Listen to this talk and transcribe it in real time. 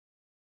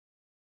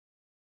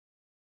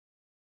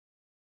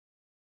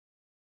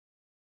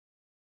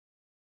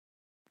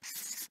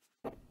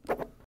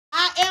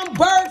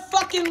Bird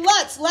fucking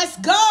Lutz. Let's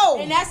go.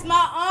 And that's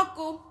my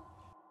uncle.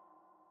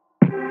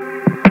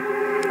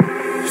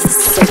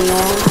 Signal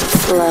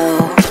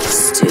Flow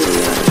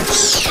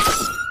Studios.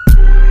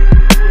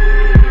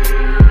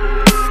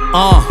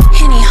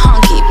 Henny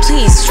Honky,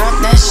 please drop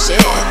that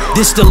shit.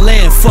 This the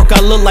land, fuck,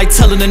 I look like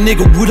telling a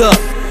nigga what up.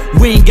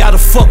 We ain't gotta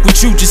fuck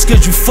with you just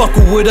cause you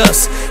fuckin' with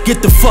us.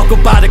 Get the fuck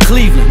up out of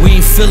Cleveland, we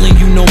ain't feeling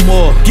you no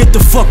more. Get the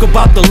fuck up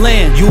out the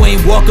land, you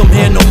ain't welcome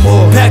here no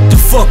more. Back the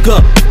fuck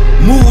up,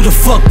 move the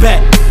fuck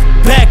back.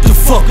 Back the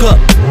fuck up,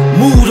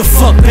 move the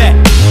fuck back.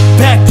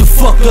 Back the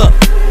fuck up,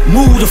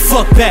 move the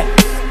fuck back.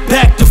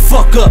 Back the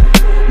fuck up,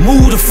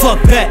 move the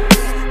fuck back.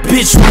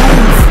 Bitch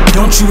move,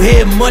 don't you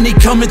hear money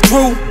coming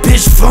through?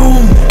 Bitch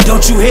boom,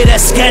 don't you hear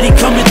that scatty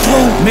coming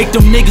through? Make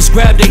them niggas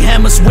grab their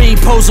hammers, we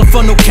ain't posing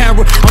for no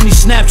camera. Only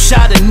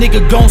snapshot a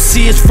nigga gon'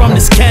 see us from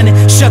this cannon.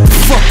 Shut the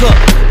fuck up,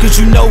 cause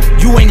you know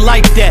you ain't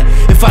like that.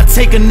 If I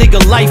take a nigga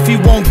life, he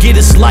won't get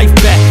his life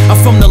back.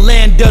 I'm from the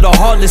land of the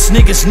heartless,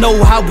 niggas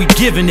know how we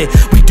giving it.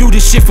 We do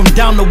this shit from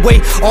down the way,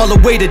 all the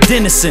way to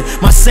Denison.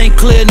 My St.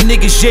 Clair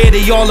niggas, yeah,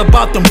 they all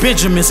about them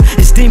Benjamins.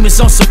 It's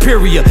demons on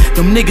Superior,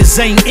 them niggas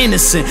ain't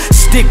innocent.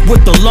 Stick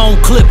with the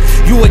long clip,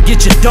 you would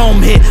get your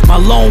dome hit. My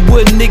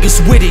Longwood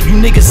niggas with it, you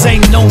niggas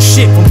ain't known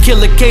shit. From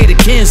Killer K to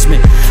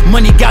Kinsman,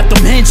 money got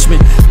them henchmen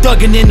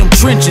thuggin' in them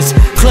trenches,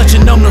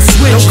 clutching on them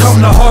switches. Don't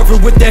come to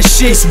Harvard with that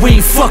shit,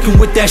 we ain't fucking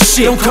with that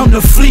shit. Don't come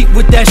to Fleet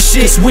with that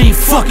shit, we ain't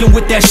fucking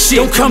with that shit.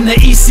 Don't come to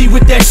EC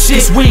with that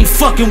shit, we ain't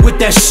fucking with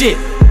that shit.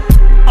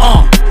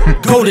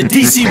 Go to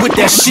DC with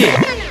that shit.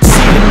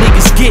 See the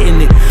niggas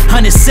getting it,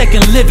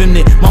 100-second living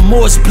it. My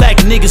Morris black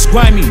niggas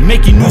grimy,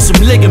 make you lose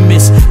some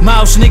ligaments.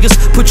 Mouse niggas,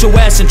 put your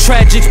ass in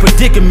tragic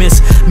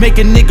predicaments. Make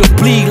a nigga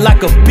bleed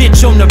like a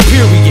bitch on the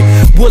period.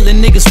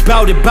 Woolin niggas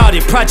bout it,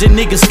 project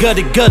niggas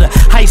gutter.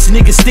 Heist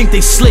niggas think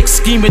they slick,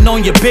 scheming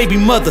on your baby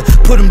mother.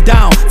 Put them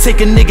down,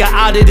 take a nigga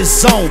out of the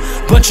zone.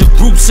 Bunch of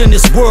groups in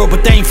this world,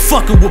 but they ain't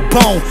fucking with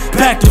bone.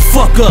 Back the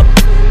fuck up,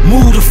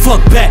 move the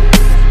fuck back.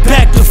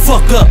 Back the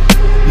fuck up,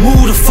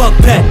 move the fuck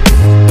back.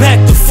 Back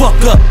the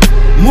fuck up,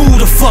 move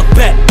the fuck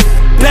back.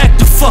 Back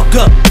the fuck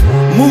up,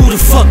 move the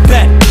fuck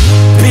back.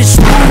 Bitch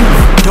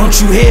move, don't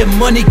you hear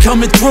money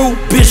coming through?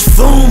 Bitch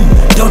boom,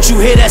 don't you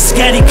hear that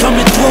scatty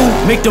coming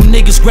through? Make them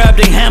niggas grab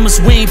their hammers,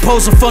 we ain't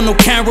posing for no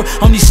camera.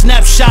 Only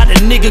snapshot a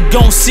nigga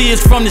gon' see us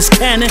from this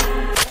cannon.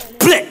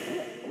 Blick.